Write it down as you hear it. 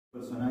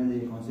Personal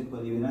del Consejo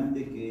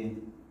Deliberante que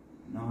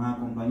nos ha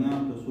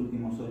acompañado estos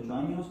últimos 8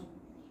 años,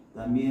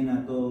 también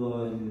a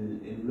todo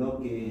el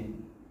bloque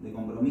de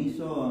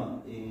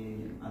compromiso,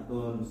 a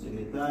todos los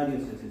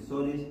secretarios,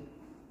 asesores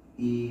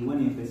y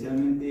bueno,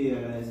 especialmente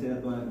agradecer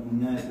a toda la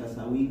comunidad de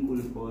Plaza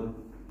Huincul por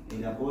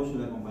el apoyo,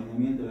 el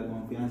acompañamiento y la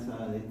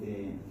confianza de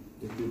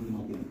este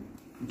último tiempo.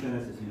 Muchas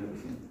gracias, señora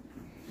Presidenta.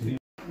 Sí.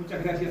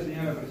 Muchas gracias,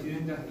 señora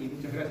Presidenta, y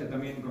muchas gracias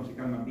también,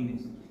 concejal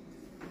Martínez.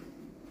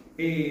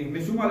 Me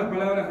sumo a las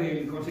palabras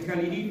del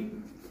concejal Iril.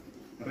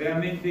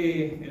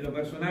 Realmente, en lo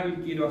personal,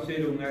 quiero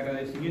hacer un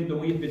agradecimiento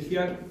muy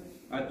especial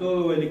a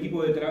todo el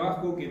equipo de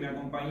trabajo que me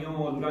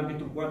acompañó durante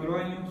estos 4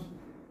 años,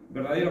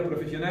 verdaderos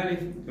profesionales,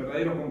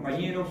 verdaderos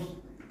compañeros,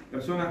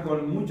 personas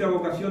con mucha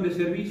vocación de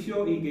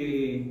servicio y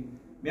que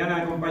me han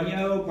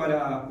acompañado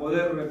para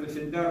poder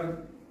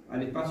representar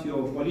al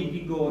espacio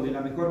político de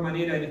la mejor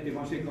manera en este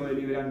Consejo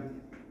Deliberante.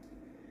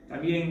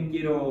 También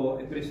quiero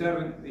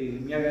expresar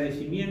mi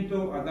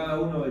agradecimiento a cada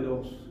uno de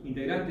los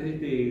integrantes de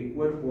este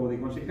cuerpo de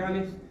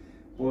concejales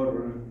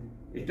por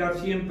estar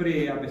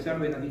siempre, a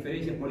pesar de las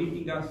diferencias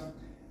políticas,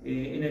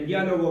 en el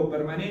diálogo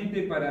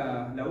permanente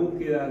para la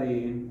búsqueda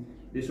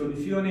de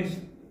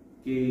soluciones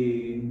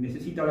que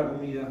necesita la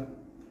comunidad.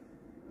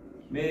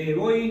 Me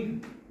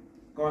voy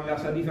con la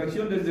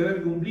satisfacción del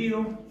deber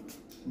cumplido,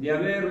 de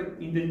haber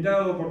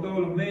intentado por todos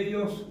los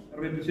medios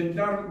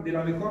representar de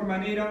la mejor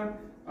manera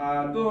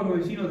a todos los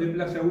vecinos de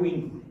Plaza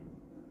Huincul.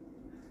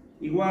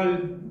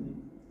 Igual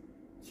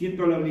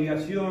siento la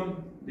obligación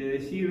de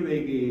decir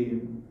de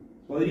que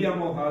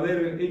podríamos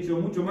haber hecho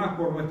mucho más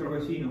por nuestros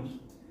vecinos.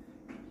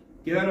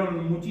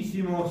 Quedaron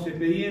muchísimos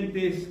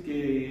expedientes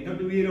que no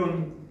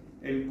tuvieron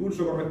el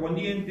curso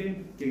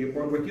correspondiente, que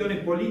por cuestiones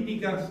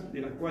políticas,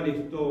 de las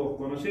cuales todos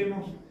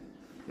conocemos,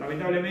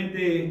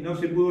 lamentablemente no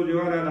se pudo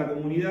llevar a la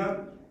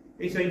comunidad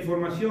esa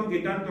información que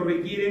tanto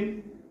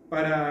requieren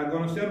para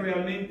conocer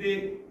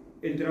realmente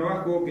el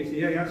trabajo que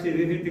se hace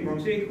desde este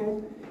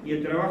Consejo y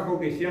el trabajo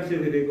que se hace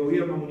desde el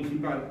gobierno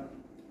municipal.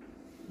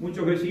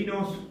 Muchos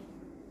vecinos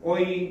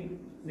hoy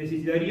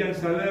necesitarían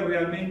saber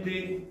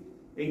realmente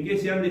en qué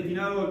se han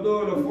destinado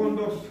todos los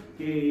fondos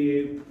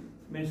que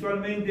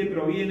mensualmente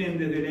provienen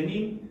desde el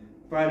ENIM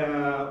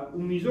para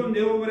 1 millón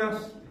de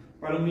obras,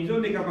 para 1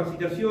 millón de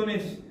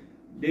capacitaciones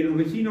de los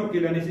vecinos que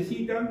la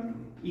necesitan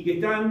y que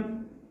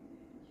están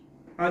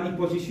a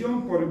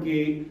disposición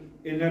porque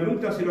en la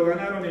ruta se lo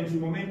ganaron en su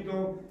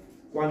momento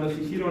cuando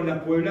se hicieron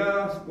las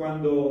puebladas,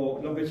 cuando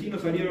los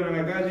vecinos salieron a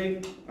la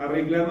calle a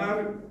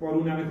reclamar por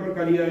una mejor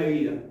calidad de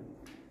vida.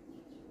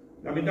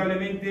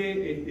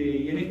 Lamentablemente,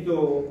 y en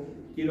esto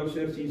quiero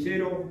ser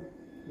sincero,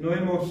 no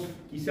hemos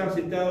quizás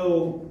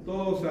estado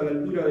todos a la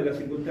altura de las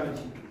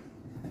circunstancias.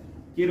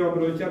 Quiero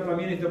aprovechar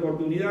también esta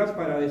oportunidad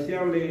para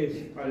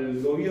desearles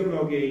al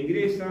gobierno que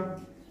ingresa,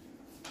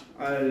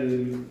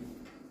 al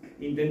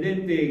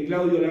intendente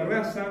Claudio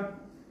Larraza,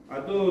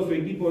 a todo su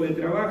equipo de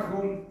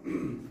trabajo,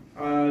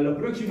 a los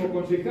próximos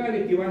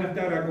concejales que van a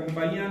estar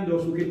acompañando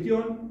su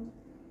gestión,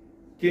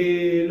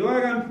 que lo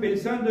hagan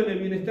pensando en el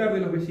bienestar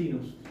de los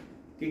vecinos,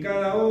 que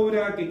cada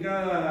obra, que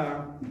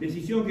cada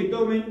decisión que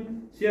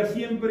tomen sea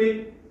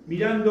siempre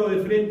mirando de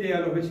frente a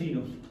los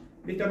vecinos.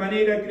 De esta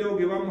manera creo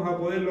que vamos a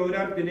poder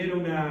lograr tener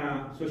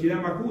una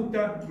sociedad más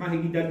justa, más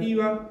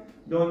equitativa,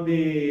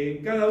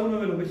 donde cada uno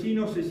de los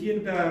vecinos se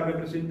sienta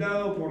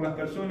representado por las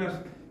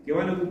personas que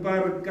van a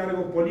ocupar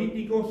cargos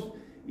políticos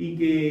y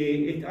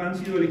que han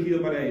sido elegidos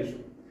para ello.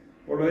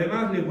 Por lo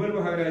demás, les vuelvo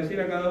a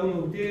agradecer a cada uno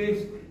de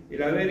ustedes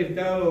el haber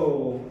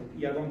estado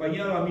y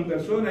acompañado a mi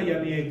persona y a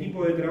mi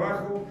equipo de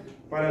trabajo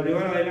para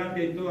llevar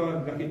adelante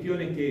todas las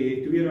gestiones que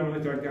estuvieron a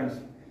nuestro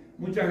alcance.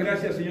 Muchas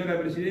gracias, señora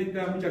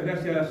Presidenta, muchas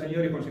gracias,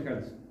 señores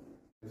concejales.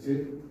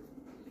 Agradecer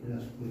a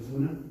su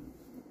persona,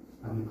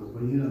 a mi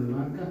compañero de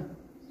banca,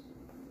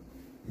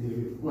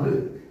 el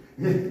cual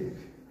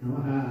nos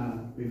va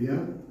a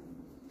pelear.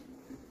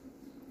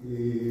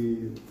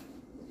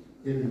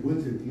 En el buen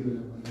sentido de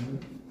la palabra.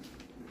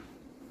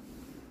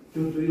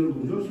 Yo estoy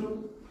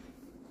orgulloso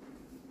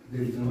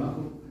del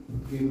trabajo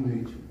que hemos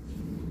hecho.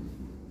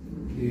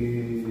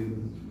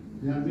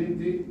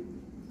 Realmente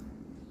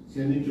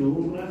se han hecho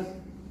obras,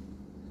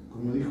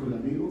 como dijo el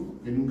amigo,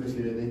 que nunca se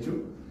habían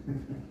hecho.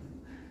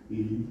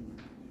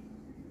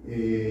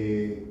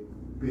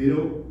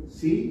 Pero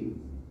sí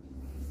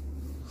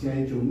se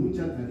ha hecho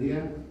mucha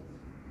tarea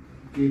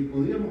que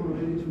podríamos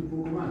haber hecho un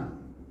poco más,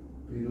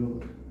 pero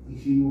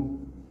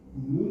hicimos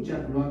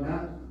mucha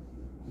cloaca,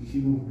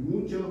 hicimos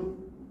mucho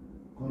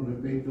con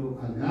respecto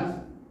al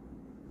gas,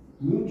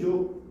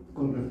 mucho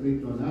con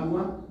respecto al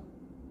agua,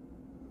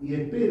 y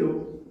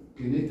espero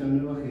que en esta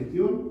nueva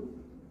gestión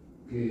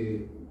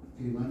que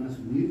van a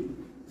asumir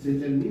se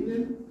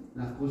terminen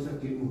las cosas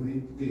que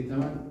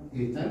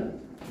están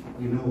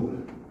en obra.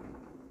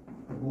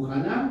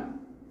 Ojalá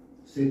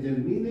se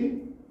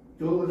termine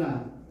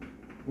toda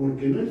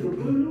porque nuestro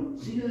pueblo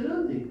sigue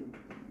adelante.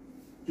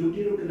 Yo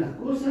quiero que las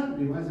cosas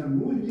le vayan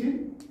muy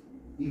bien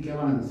y que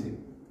avancen,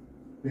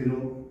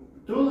 pero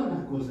todas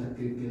las cosas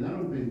que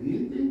quedaron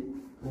pendientes,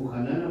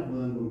 ojalá las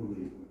puedan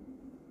concluir.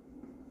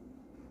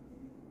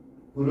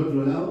 Por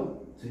otro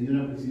lado,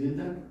 señora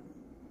presidenta,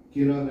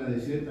 quiero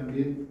agradecer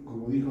también,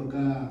 como dijo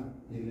acá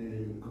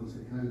el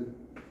concejal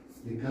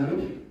de Caro,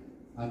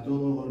 a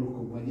todos los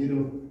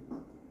compañeros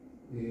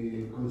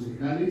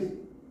concejales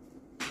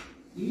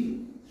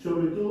y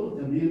sobre todo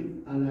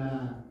también a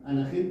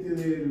la gente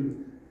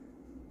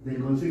del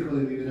Consejo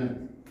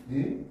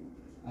Deliberante,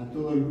 a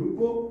todo el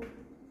grupo,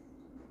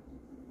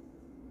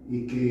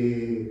 y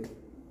que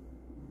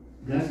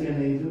gracias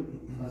a ellos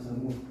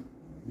pasamos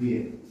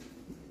bien.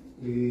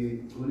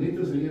 Con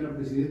esto, señora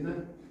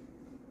presidenta,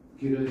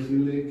 quiero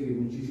decirle que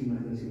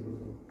muchísimas gracias por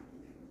todo.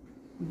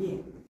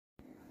 Bien.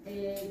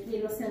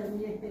 Quiero hacer mi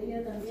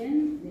despedida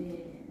también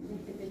de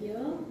este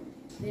periodo,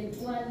 del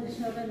cual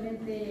yo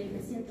realmente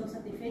me siento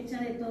satisfecha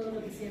de todo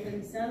lo que se ha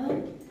realizado.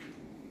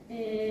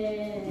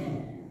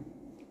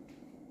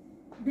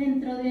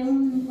 Dentro de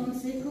un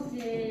consejo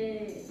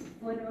que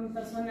fueron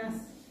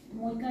personas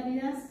muy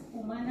cálidas,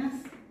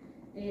 humanas,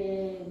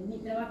 mi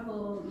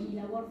trabajo, mi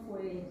labor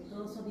fue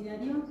todo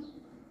solidario.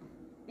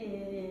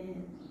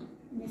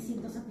 Me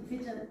siento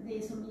satisfecha de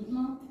eso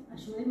mismo,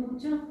 ayudé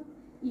mucho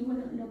y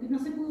bueno, lo que no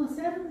se pudo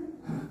hacer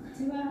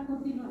se va a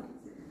continuar.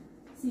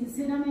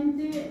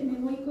 Sinceramente no me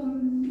voy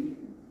con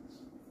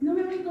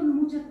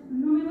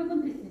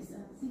tristeza,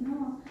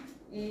 sino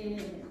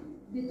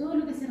de todo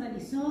lo que se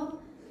realizó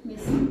me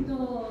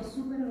siento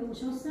súper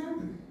orgullosa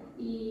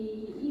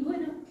y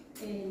bueno,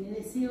 le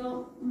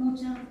deseo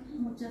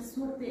mucha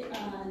suerte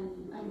a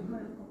los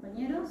nuevos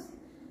compañeros.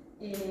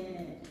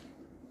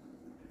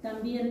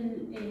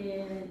 También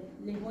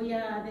les voy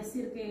a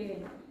decir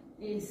que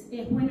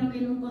es bueno que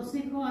en un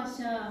consejo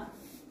haya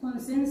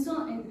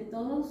consenso entre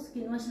todos,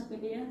 que no haya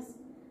peleas,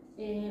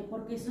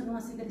 porque eso no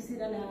hace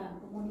crecer a la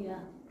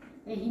comunidad.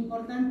 Es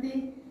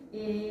importante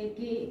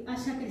que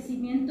haya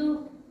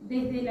crecimiento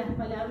desde las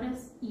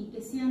palabras y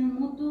que sean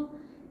mutuos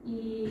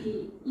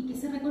y que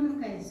se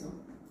reconozca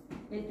eso,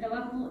 el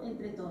trabajo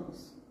entre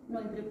todos, no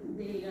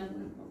de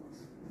algunos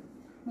pocos.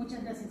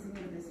 Muchas gracias,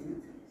 señor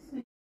presidente.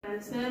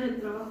 Agradecer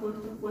el trabajo de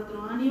estos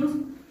 4 años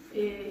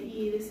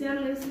y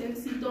desearles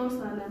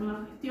éxitos a la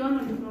nueva gestión,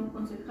 a los nuevos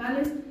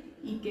concejales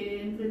y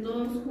que entre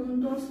todos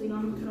juntos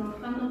sigamos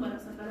trabajando para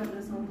sacar a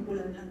Plaza Huincul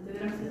adelante.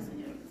 Gracias,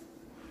 señores.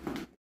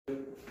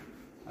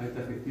 A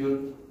esta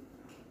gestión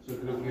yo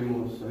creo que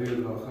hemos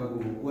sabido trabajar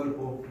como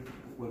cuerpo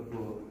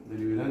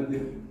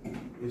deliberante.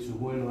 Eso es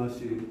bueno,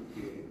 hace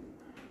que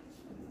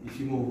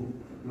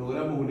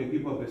logramos un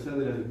equipo a pesar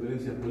de las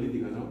diferencias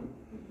políticas, ¿no?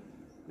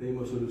 Le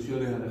dimos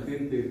soluciones a la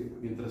gente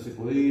mientras se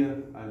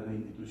podía, a las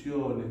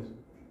instituciones,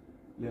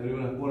 le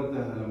abrimos las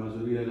puertas a la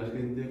mayoría de la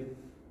gente.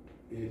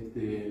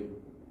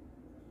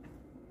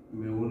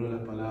 Me uno a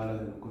las palabras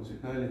de los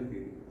concejales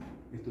que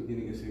esto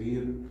tiene que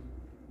seguir.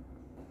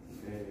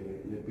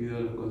 Le pido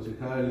a los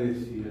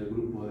concejales y al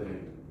grupo de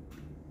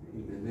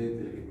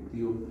intendentes,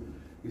 ejecutivos,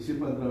 que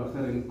sepan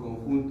trabajar en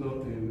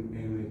conjunto,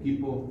 en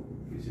equipo,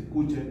 que se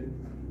escuchen,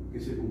 que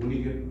se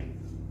comuniquen,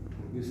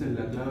 porque esa es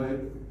la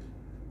clave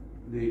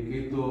de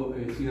que esto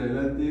siga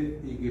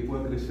adelante y que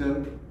pueda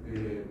crecer,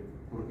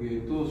 porque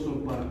todos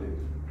son parte,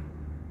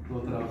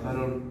 todos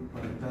trabajaron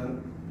para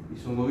estar y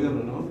son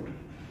gobierno, ¿no?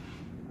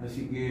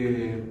 Así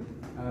que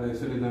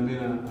agradecerle también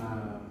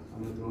a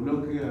nuestro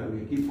bloque, a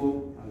mi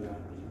equipo, a la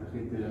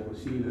gente de la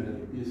cocina, de la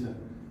limpieza,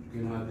 que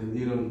nos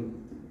atendieron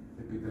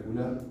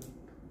espectacular.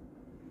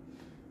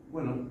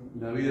 Bueno,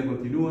 la vida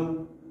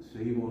continúa,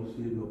 seguimos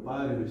siendo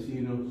padres,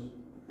 vecinos,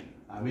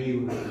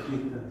 amigos,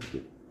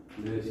 artistas.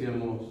 Le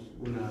deseamos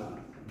una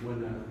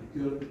buena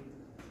gestión,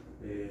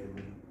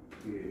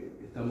 que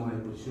estamos a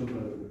disposición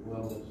para lo que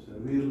podamos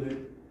servirle.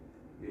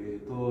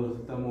 Todos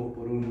estamos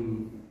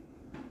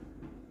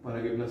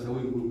para que Plaza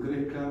Huincul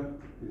crezca,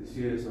 que se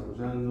siga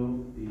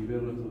desarrollando y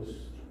ver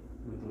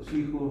nuestros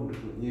hijos,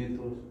 nuestros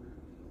nietos,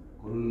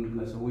 con un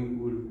Plaza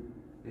Huincul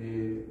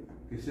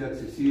que sea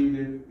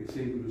accesible, que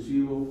sea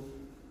inclusivo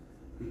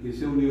y que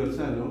sea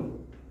universal,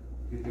 ¿no?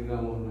 Que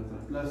tengamos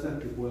nuestras plazas,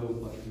 que puedan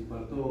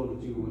participar todos,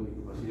 los chicos con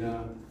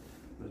discapacidad,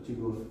 los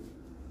chicos,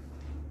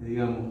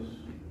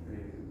 digamos,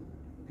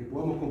 que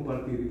podamos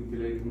compartir y que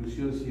la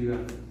inclusión siga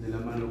de la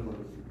mano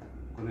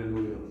con el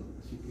gobierno.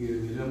 Así que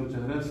desde ya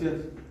muchas gracias.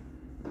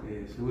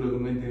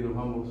 Seguramente nos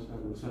vamos a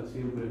cruzar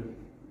siempre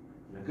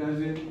en la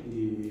calle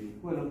y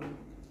bueno,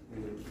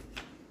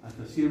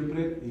 hasta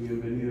siempre y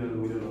bienvenido al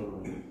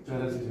gobierno. Muchas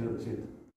gracias, señor presidente.